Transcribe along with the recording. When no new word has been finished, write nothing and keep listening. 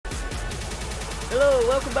Hello,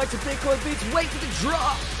 welcome back to Bitcoin Beats. Wait for the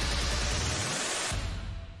drop.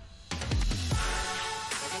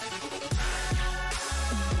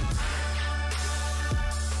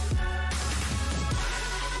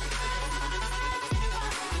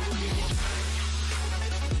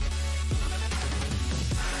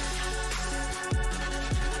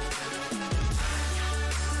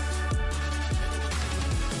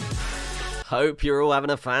 Hope you're all having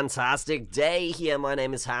a fantastic day here. My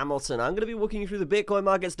name is Hamilton. I'm going to be walking you through the Bitcoin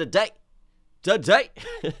markets today. We're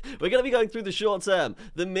going to be going through the short term,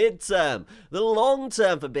 the mid term, the long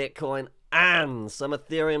term for Bitcoin, and some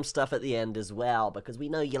Ethereum stuff at the end as well, because we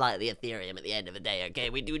know you like the Ethereum at the end of the day, okay?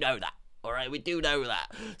 We do know that. Alright, we do know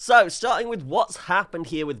that. So, starting with what's happened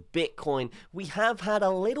here with Bitcoin, we have had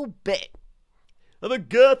a little bit of a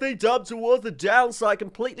girthy dump towards the downside,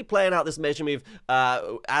 completely playing out this measure move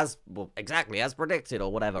exactly as predicted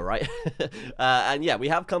or whatever, right? And yeah, we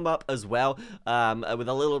have come up as well with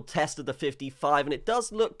a little test of the 55, and it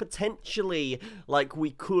does look potentially like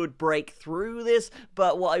we could break through this,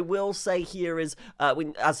 but what I will say here is,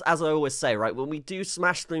 as I always say, right, when we do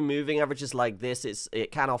smash through moving averages like this,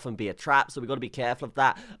 it can often be a trap, so we've got to be careful of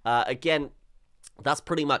that. Again, that's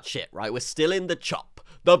pretty much it, right? We're still in the chop.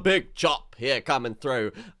 The big chop here coming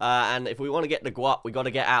through, and if we want to get the guap, we got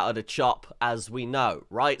to get out of the chop, as we know,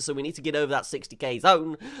 right? So we need to get over that 60k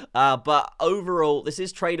zone, but overall, this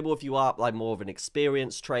is tradable if you are like more of an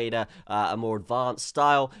experienced trader, a more advanced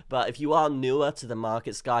style, but if you are newer to the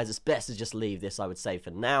markets, guys, it's best to just leave this, I would say,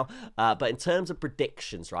 for now. But in terms of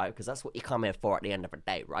predictions, right, because that's what you come here for at the end of the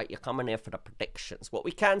day, right? You're coming here for the predictions. What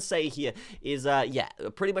we can say here is, yeah,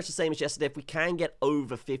 pretty much the same as yesterday. If we can get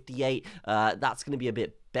over 58, that's going to be a bit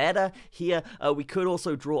better here. We could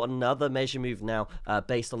also draw another measure move now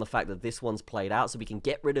based on the fact that this one's played out, so we can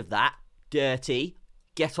get rid of that dirty,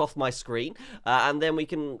 get off my screen, and then we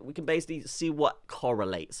can basically see what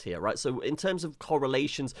correlates here, right? So in terms of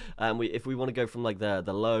correlations, if we want to go from like the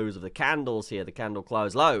lows of the candles here, the candle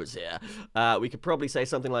close lows here, we could probably say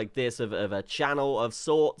something like this of a channel of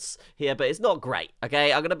sorts here, but it's not great,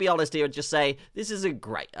 okay? I'm gonna be honest here and just say this isn't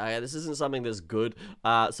great. This isn't something that's good.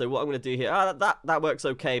 So what I'm gonna do here, that works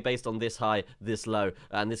okay based on this high, this low,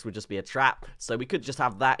 and this would just be a trap. So we could just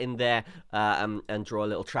have that in there and draw a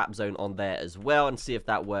little trap zone on there as well, and see if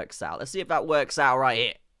that works out. Let's see if that works out right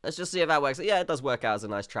here. Let's just see if that works. Yeah, it does work out as a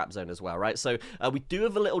nice trap zone as well, right? So we do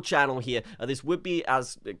have a little channel here. This would be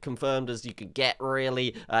as confirmed as you could get,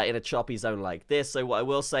 really, in a choppy zone like this. So what I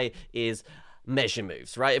will say is measure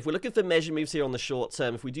moves, right? If we're looking for measure moves here on the short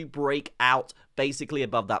term, if we do break out basically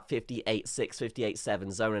above that 58.6,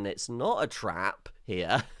 58.7 zone, and it's not a trap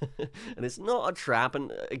here, and it's not a trap,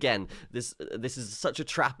 and again, this is such a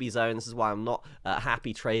trappy zone. This is why I'm not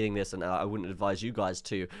happy trading this, and I wouldn't advise you guys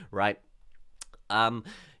to, right?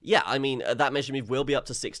 Yeah, I mean, that measure move will be up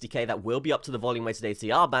to 60k. That will be up to the volume-weighted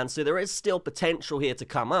ATR band, so there is still potential here to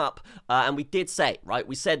come up, and we did say, right,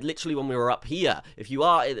 we said literally when we were up here, if you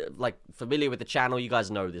are, like, familiar with the channel, you guys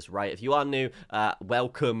know this, right? If you are new,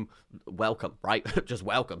 welcome, right? Just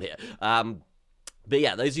welcome here. But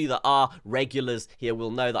yeah, those of you that are regulars here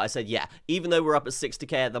will know that I said, yeah, even though we're up at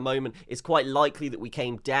 60k at the moment, it's quite likely that we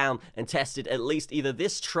came down and tested at least either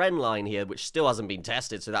this trend line here, which still hasn't been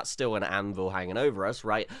tested, so that's still an anvil hanging over us,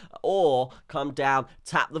 right? Or come down,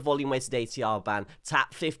 tap the volume-weighted ATR band,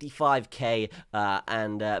 tap 55k,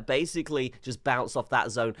 and basically just bounce off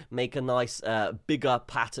that zone, make a nice bigger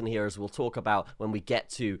pattern here, as we'll talk about when we get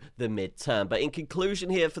to the mid-term. But in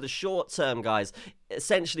conclusion here, for the short term, guys,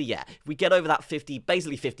 essentially, yeah, if we get over that 50,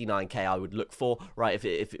 basically 59k I would look for, right?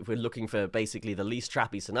 If we're looking for basically the least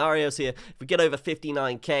trappy scenarios here, if we get over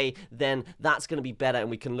 59k, then that's going to be better, and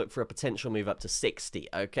we can look for a potential move up to 60,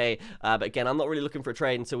 okay? But again, I'm not really looking for a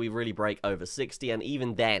trade until we really break over 60, and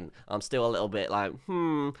even then, I'm still a little bit like,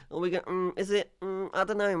 are we going, is it, I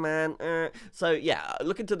don't know, man. So yeah,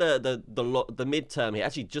 look into the midterm here.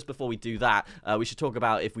 Actually, just before we do that, we should talk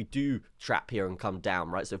about if we do trap here and come down,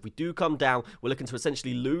 right? So if we do come down, we're looking to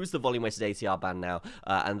essentially lose the volume-weighted ATR band now,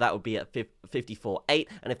 and that would be at 54.8,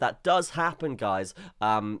 and if that does happen, guys,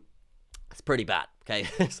 it's pretty bad. Okay,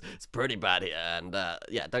 it's pretty bad here, and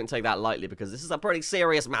yeah, don't take that lightly, because this is a pretty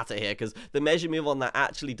serious matter here, because the measure move on that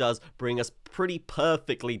actually does bring us pretty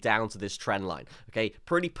perfectly down to this trend line, okay,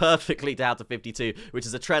 pretty perfectly down to 52, which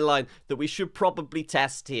is a trend line that we should probably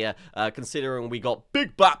test here, considering we got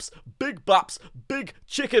big baps, big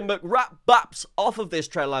chicken McWrap baps off of this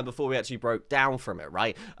trend line before we actually broke down from it,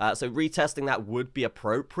 right? So retesting that would be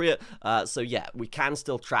appropriate. So yeah, we can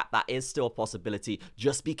still trap. That is still a possibility.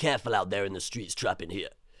 Just be careful out there in the streets trapping here.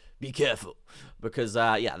 be careful, because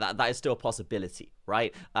yeah, that is still a possibility,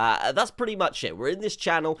 right? That's pretty much it. We're in this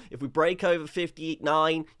channel. If we break over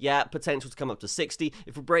 59, yeah, potential to come up to 60.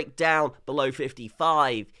 If we break down below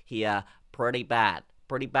 55 here, pretty bad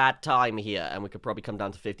time here, and we could probably come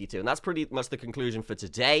down to 52, and that's pretty much the conclusion for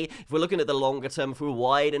today. If we're looking at the longer term, if we're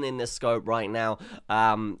widening this scope right now,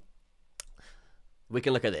 we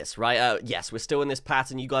can look at this, right? Yes, we're still in this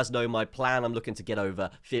pattern. You guys know my plan. I'm looking to get over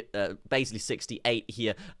basically 68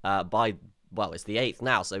 here by, well, it's the 8th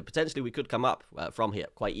now, so potentially we could come up from here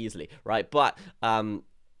quite easily, right? But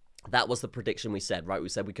that was the prediction we said, right? We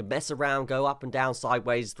said we could mess around, go up and down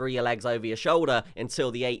sideways, through your legs over your shoulder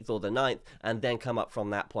until the 8th or the 9th, and then come up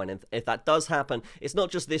from that point. And if that does happen, it's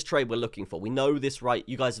not just this trade we're looking for. We know this, right?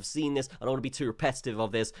 You guys have seen this. I don't want to be too repetitive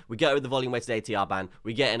of this. We get over the volume weighted ATR band.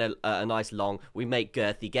 We get in a nice long. We make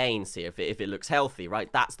girthy gains here if it looks healthy,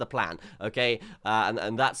 right? That's the plan, okay?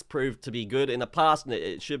 And that's proved to be good in the past, and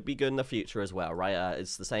it should be good in the future as well, right?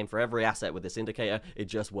 It's the same for every asset with this indicator. It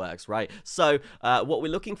just works, right? So what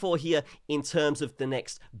we're looking for here in terms of the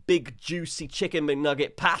next big juicy chicken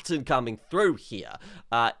McNugget pattern coming through here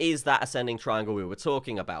is that ascending triangle we were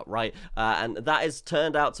talking about, right? And that has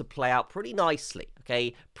turned out to play out pretty nicely,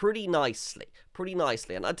 okay? Pretty nicely.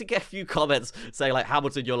 And I did get a few comments saying like,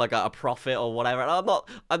 Hamilton, you're like a prophet or whatever, and I'm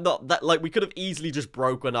not that, like, we could have easily just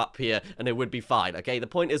broken up here and it would be fine, okay? The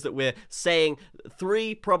point is that we're saying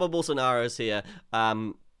 3 probable scenarios here,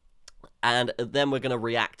 and then we're going to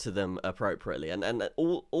react to them appropriately. And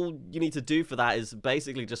all you need to do for that is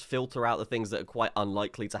basically just filter out the things that are quite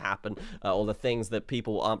unlikely to happen, or the things that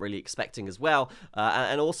people aren't really expecting as well,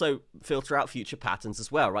 and also filter out future patterns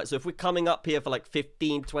as well, right? So if we're coming up here for like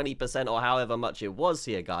 15, 20% or however much it was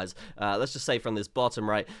here, guys, let's just say from this bottom,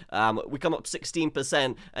 right, we come up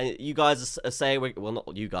 16%, and you guys are saying, well,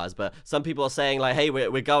 not you guys, but some people are saying like, hey,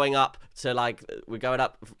 we're going up to like, we're going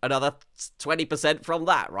up another 20% from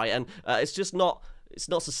that, right? And it's just not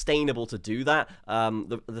sustainable to do that.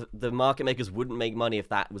 The market makers wouldn't make money if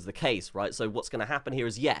that was the case, right? So what's going to happen here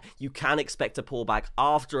is, yeah, you can expect a pullback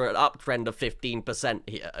after an uptrend of 15%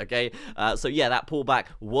 here, okay? So yeah, that pullback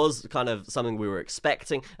was kind of something we were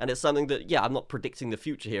expecting, and it's something that, yeah, I'm not predicting the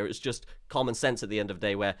future here. It's just common sense at the end of the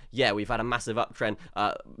day where, yeah, we've had a massive uptrend,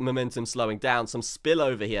 momentum slowing down, some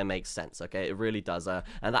spillover here makes sense, okay? It really does,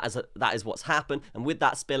 and that is what's happened, and with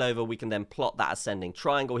that spillover, we can then plot that ascending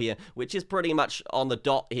triangle here, which is pretty much on the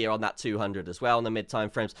dot here on that 200 as well in the mid time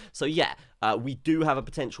frames. So yeah, we do have a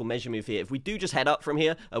potential measure move here. If we do just head up from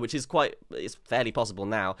here, which is it's fairly possible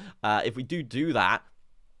now, if we do that,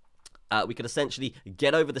 we could essentially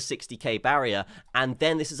get over the 60k barrier, and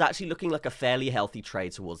then this is actually looking like a fairly healthy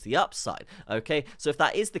trade towards the upside, okay? So if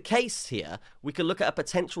that is the case here, we could look at a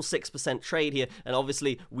potential 6% trade here, and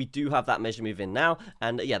obviously we do have that measure move in now,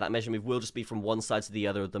 and yeah, that measure move will just be from one side to the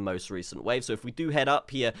other of the most recent wave. So if we do head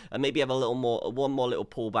up here and maybe have one more little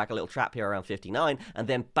pullback, a little trap here around 59, and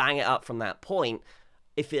then bang it up from that point,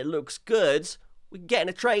 if it looks good, we can get in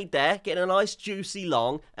a trade there, get in a nice juicy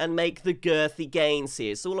long, and make the girthy gains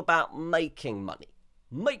here. It's all about making money.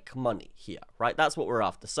 Make money here, right? That's what we're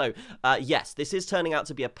after. So, yes, this is turning out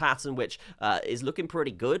to be a pattern which is looking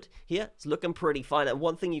pretty good here. It's looking pretty fine. And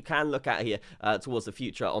one thing you can look at here towards the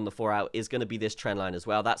future on the 4 hour is going to be this trend line as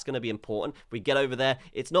well. That's going to be important. If we get over there,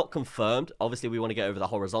 it's not confirmed. Obviously, we want to get over the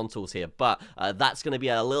horizontals here, but that's going to be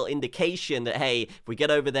a little indication that, hey, if we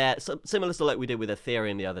get over there, similar to like we did with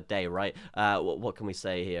Ethereum the other day, right? What can we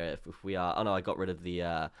say here? If we are, oh no, I got rid of the,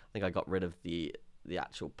 I think I got rid of the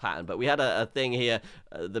actual pattern, but we had a thing here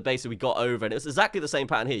that basically we got over, and it was exactly the same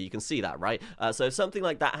pattern here. You can see that, right? So if something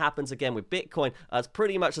like that happens again with Bitcoin, it's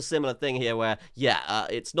pretty much a similar thing here where, yeah,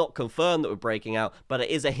 it's not confirmed that we're breaking out, but it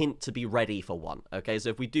is a hint to be ready for one, okay? So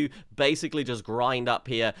if we do basically just grind up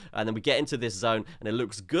here, and then we get into this zone, and it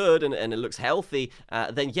looks good, and it looks healthy,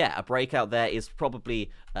 then yeah, a breakout there is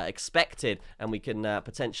probably expected, and we can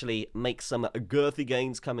potentially make some girthy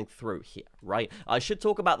gains coming through here, right? I should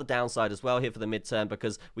talk about the downside as well here for the midterm,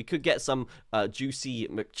 because we could get some juicy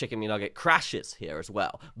chicken McNugget crashes here as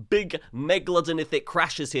well. Big megalodonithic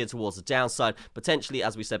crashes here towards the downside, potentially,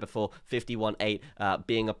 as we said before, 51.8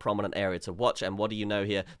 being a prominent area to watch. And what do you know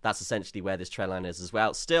here? That's essentially where this trend line is as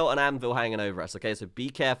well. Still an anvil hanging over us, okay? So be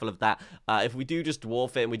careful of that. If we do just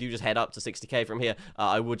dwarf it and we do just head up to 60k from here,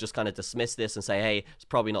 I would just kind of dismiss this and say, hey, it's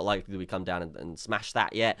probably not likely that we come down and smash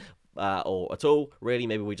that yet. Or at all, really.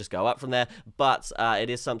 Maybe we just go up from there, but it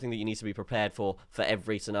is something that you need to be prepared for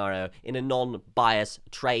every scenario in a non-biased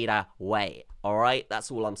trader way. All right,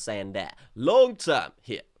 that's all I'm saying there. Long term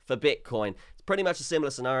here for Bitcoin, it's pretty much a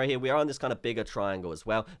similar scenario here. We are on this kind of bigger triangle as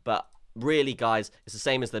well, but really, guys, it's the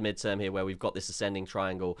same as the midterm here, where we've got this ascending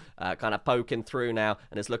triangle kind of poking through now,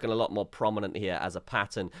 and it's looking a lot more prominent here as a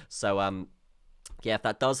pattern. So yeah, if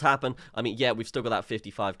that does happen, I mean, yeah, we've still got that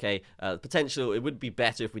 55k potential. It would be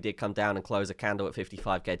better if we did come down and close a candle at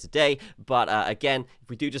 55k today. But again, if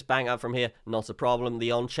we do just bang up from here, not a problem.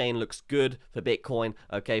 The on-chain looks good for Bitcoin.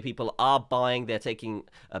 Okay, people are buying. They're taking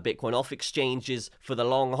Bitcoin off exchanges for the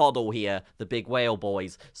long hodl here, the big whale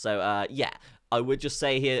boys. So yeah. I would just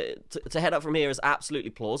say here, to head up from here is absolutely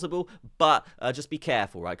plausible, but just be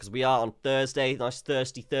careful, right? Because we are on Thursday, nice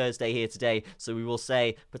thirsty Thursday here today, so we will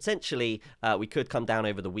say potentially we could come down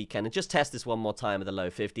over the weekend and just test this one more time at the low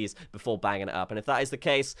 50s before banging it up. And if that is the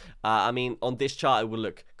case, I mean, on this chart, it will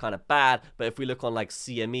look kind of bad, but if we look on like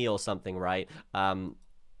CME or something, right,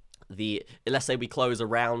 let's say we close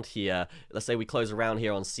around here, on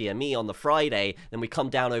CME on the Friday, then we come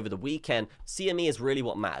down over the weekend. CME is really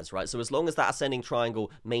what matters, right? So as long as that ascending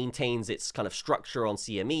triangle maintains its kind of structure on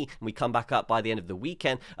CME, and we come back up by the end of the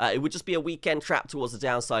weekend, it would just be a weekend trap towards the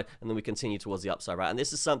downside, and then we continue towards the upside, right? And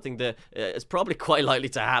this is something that is probably quite likely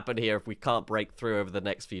to happen here if we can't break through over the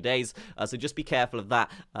next few days. So just be careful of that.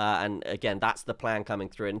 And again, that's the plan coming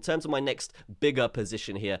through. And in terms of my next bigger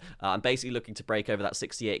position here, I'm basically looking to break over that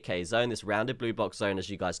 68k zone, this rounded blue box zone. As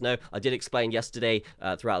you guys know, I did explain yesterday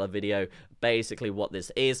throughout the video basically what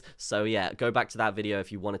this is. So yeah, go back to that video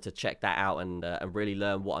if you wanted to check that out and really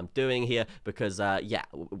learn what I'm doing here, because yeah,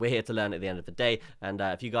 we're here to learn at the end of the day, and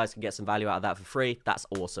if you guys can get some value out of that for free, that's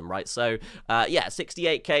awesome, right? So yeah,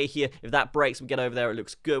 68k here. If that breaks, we get over there, it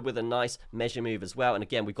looks good with a nice measure move as well. And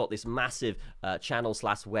again, we've got this massive channel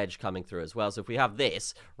slash wedge coming through as well. So if we have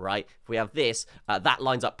this, right, if we have this, that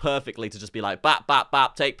lines up perfectly to just be like bap bap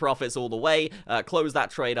bap, take profits all the way, close that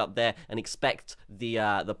trade up there, and expect the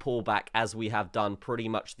pullback as we have done pretty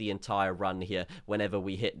much the entire run here whenever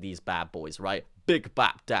we hit these bad boys, right? Big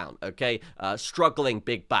bap down, okay? Struggling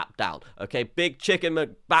big bap down, okay? Big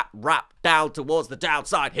chicken bap wrap down towards the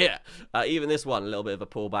downside here. Even this one, a little bit of a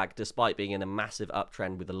pullback despite being in a massive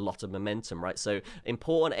uptrend with a lot of momentum, right? So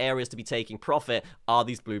important areas to be taking profit are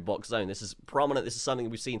these blue box zone. This is prominent. This is something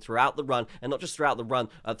we've seen throughout the run, and not just throughout the run,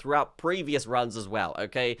 throughout previous runs as well,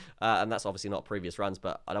 okay? And that's obviously not previous runs,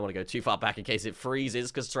 but I don't want to go too far back in case it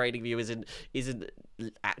freezes, because TradingView isn't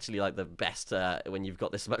actually like the best when you've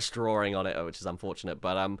got this much drawing on it, which is unfortunate.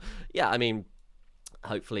 But yeah, I mean,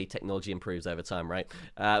 hopefully technology improves over time, right?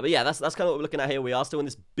 But yeah, that's kind of what we're looking at here. We are still in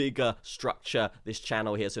this bigger structure, this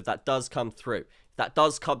channel here. So if that does come through,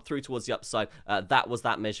 towards the upside, that was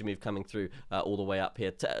that measure move coming through all the way up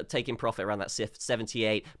here, taking profit around that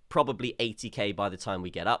 78, probably 80k by the time we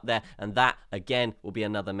get up there, and that again will be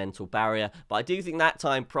another mental barrier. But I do think that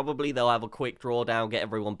time probably they'll have a quick drawdown, get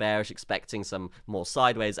everyone bearish, expecting some more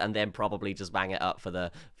sideways, and then probably just bang it up for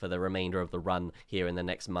the remainder of the run here in the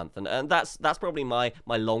next month. And that's probably my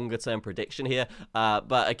longer term prediction here.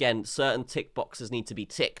 But again, certain tick boxes need to be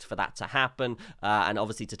ticked for that to happen, and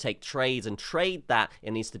obviously to take trades and trade that,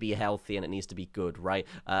 it needs to be healthy and it needs to be good, right?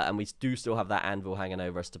 And we do still have that anvil hanging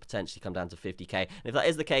over us to potentially come down to 50k. And if that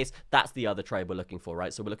is the case, that's the other trade we're looking for,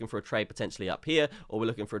 right? So we're looking for a trade potentially up here, or we're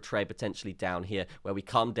looking for a trade potentially down here, where we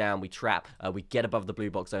come down, we trap, we get above the blue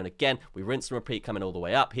box zone again, we rinse and repeat, coming all the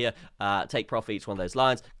way up here, take profit each one of those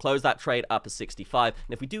lines, close that trade up at 65.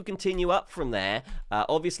 And if we do continue up from there,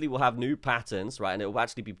 obviously we'll have new patterns, right? And it will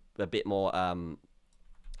actually be a bit more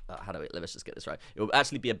let's just get this right. It would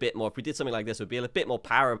actually be a bit more, if we did something like this, it would be a bit more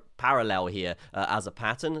parallel here as a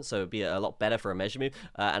pattern, so it would be a lot better for a measure move.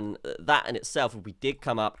 And that in itself, if we did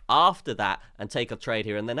come up after that and take a trade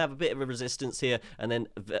here and then have a bit of a resistance here and then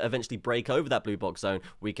eventually break over that blue box zone,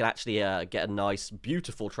 we can actually get a nice,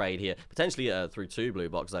 beautiful trade here, potentially through 2 blue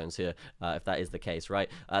box zones here, if that is the case, right?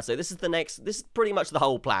 So this is pretty much the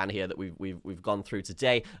whole plan here that we've gone through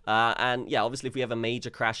today. And yeah, obviously if we have a major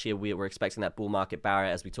crash here, we're expecting that bull market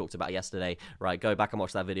barrier, as we talked about yesterday, right? Go back and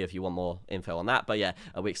watch that video if you want more info on that. But yeah,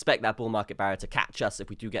 we expect that bull market barrier to catch us if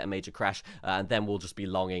we do get a major crash, and then we'll just be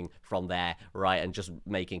longing from there, right? And just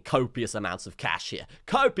making copious amounts of cash here.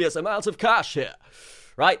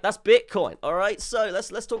 Right, that's Bitcoin. All right, so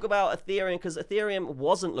let's talk about Ethereum, because Ethereum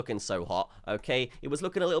wasn't looking so hot, okay? It was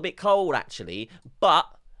looking a little bit cold, actually, but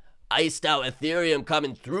iced out Ethereum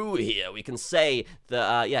coming through here. We can say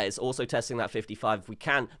that, yeah, it's also testing that 55. If we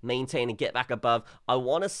can maintain and get back above, I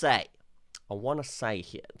want to say I want to say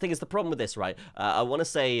here. The thing is, the problem with this, right? I want to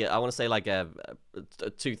say like a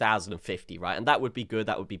 2050, right? And that would be good.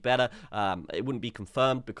 That would be better. It wouldn't be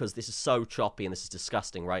confirmed because this is so choppy and this is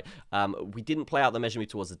disgusting, right? We didn't play out the measure move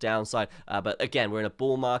towards the downside, but again, we're in a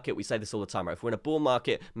bull market. We say this all the time, right? If we're in a bull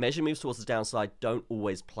market, measure moves towards the downside don't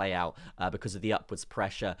always play out because of the upwards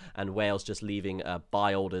pressure and whales just leaving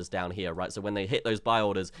buy orders down here, right? So when they hit those buy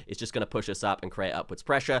orders, it's just going to push us up and create upwards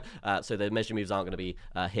pressure. So the measure moves aren't going to be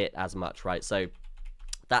hit as much, right? So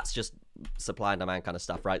that's just supply and demand kind of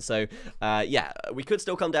stuff, right? So yeah, we could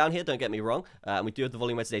still come down here, don't get me wrong. We do have the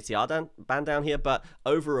volume weighted ATR band down here, but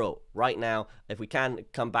overall right now, if we can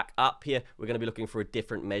come back up here, we're going to be looking for a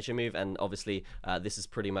different measure move, and obviously this is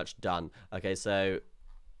pretty much done. Okay, so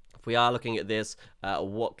if we are looking at this,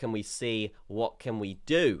 what can we see? What can we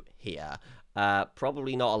do here?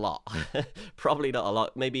 Probably not a lot. Probably not a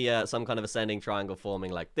lot. Maybe some kind of ascending triangle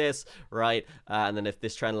forming like this, right? And then if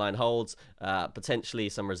this trend line holds, potentially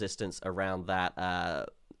some resistance around that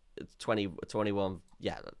 21,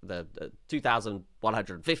 yeah, the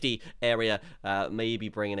 2150 area, maybe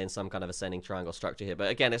bringing in some kind of ascending triangle structure here. But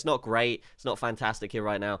again, it's not great. It's not fantastic here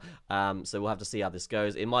right now. So we'll have to see how this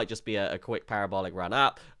goes. It might just be a quick parabolic run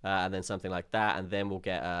up and then something like that. And then we'll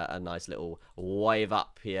get a nice little wave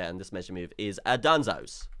up here. And this measure move is a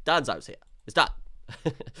dunzos. Dunzos here. It's done.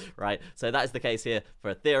 Right, so that is the case here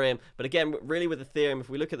for Ethereum. But again, really with Ethereum, if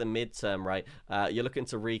we look at the midterm, right, you're looking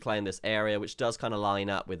to reclaim this area, which does kind of line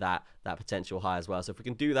up with that potential high as well. So if we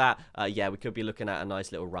can do that, yeah, we could be looking at a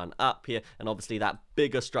nice little run up here. And obviously that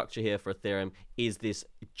bigger structure here for Ethereum is this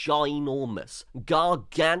ginormous,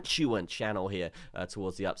 gargantuan channel here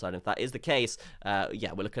towards the upside. And if that is the case,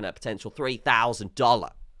 yeah, we're looking at a potential $3,000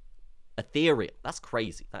 Ethereum. That's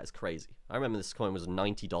crazy. That is crazy. I remember this coin was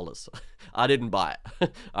 $90. I didn't buy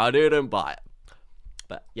it. I didn't buy it.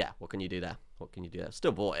 But yeah, what can you do there? What can you do there?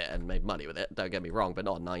 Still bought it and made money with it. Don't get me wrong, but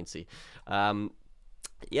not 90.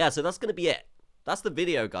 Yeah, so that's going to be it. That's the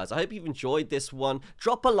video, guys. I hope you've enjoyed this one.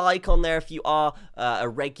 Drop a like on there if you are a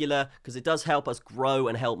regular, because it does help us grow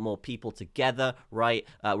and help more people together, right?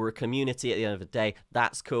 We're a community at the end of the day.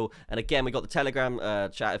 That's cool. And again, we got the Telegram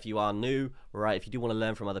chat if you are new, right? If you do want to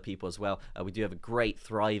learn from other people as well. We do have a great,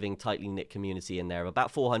 thriving, tightly knit community in there.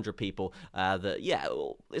 About 400 people that, yeah,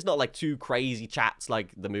 it's not like too crazy chats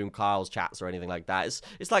like the Moon Kyle's chats or anything like that.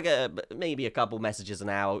 It's like maybe a couple messages an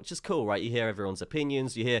hour, which is cool, right? You hear everyone's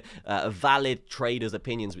opinions. You hear valid traders'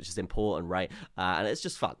 opinions, which is important, right? And it's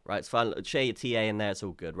just fun, right? It's fun. Share your TA in there. It's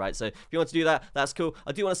all good, right? So if you want to do that, that's cool.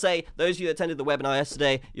 I do want to say, those of you that attended the webinar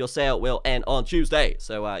yesterday, your sale will end on Tuesday.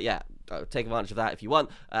 So, yeah. Take advantage of that if you want.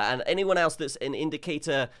 And anyone else that's an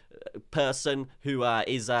indicator person who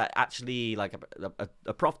is actually like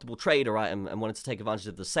a profitable trader, right, and wanted to take advantage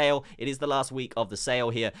of the sale, it is the last week of the sale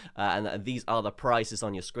here, and these are the prices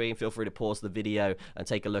on your screen. Feel free to pause the video and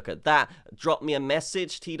take a look at that. Drop me a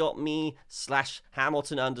message,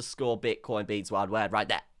 t.me/Hamilton_Bitcoin beats wild word right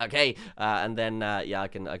there. Okay, and then yeah, I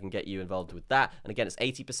can get you involved with that. And again, it's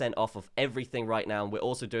 80% off of everything right now, and we're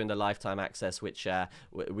also doing the lifetime access, which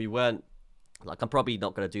we weren't. Like, I'm probably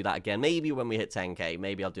not going to do that again. Maybe when we hit 10K,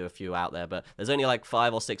 maybe I'll do a few out there. But there's only like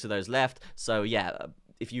 5 or 6 of those left. So, yeah,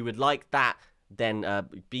 if you would like that, then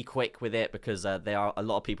be quick with it, because there are a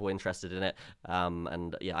lot of people interested in it.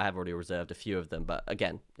 And, yeah, I have already reserved a few of them. But,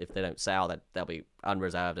 again, if they don't sell, then they'll be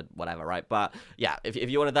unreserved and whatever, right? But, yeah, if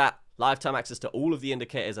you wanted that, lifetime access to all of the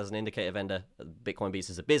indicators as an indicator vendor. Bitcoin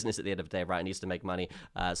Beats is a business at the end of the day, right? It needs to make money.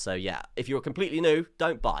 So, yeah, if you're completely new,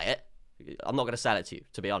 don't buy it. I'm not going to sell it to you,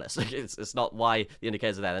 to be honest. It's not why the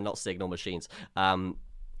indicators are there. They're not signal machines.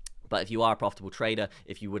 But if you are a profitable trader,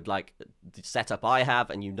 if you would like the setup I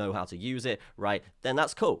have and you know how to use it, right, then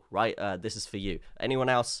that's cool, right? This is for you. Anyone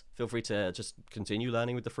else, feel free to just continue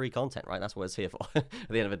learning with the free content, right? That's what it's here for at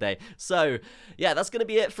the end of the day. So, yeah, that's going to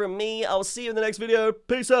be it from me. I'll see you in the next video.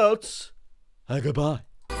 Peace out and goodbye.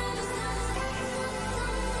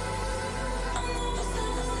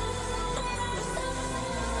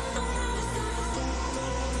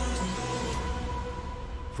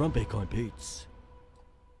 From Bitcoin Beats.